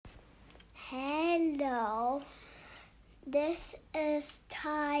Hello, this is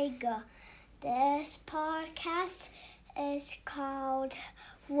Tiger. This podcast is called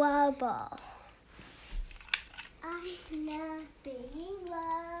Wubble. I love being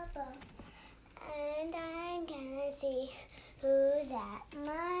Wubble, and I'm gonna see who's at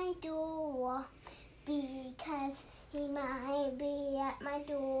my door, because he might be at my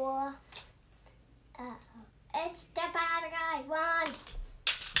door. It's the bad guy, run!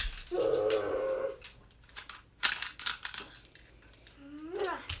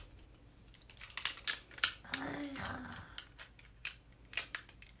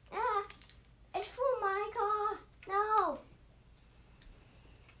 It's for my car. No.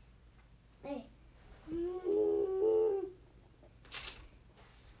 Hey.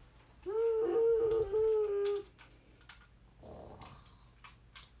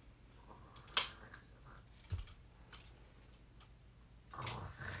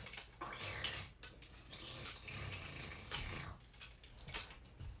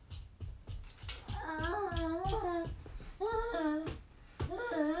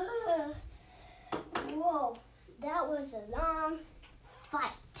 Whoa, that was a long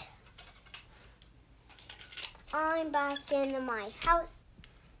fight. I'm back into my house,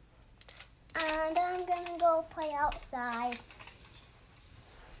 and I'm gonna go play outside.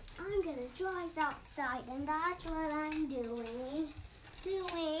 I'm gonna drive outside, and that's what I'm doing.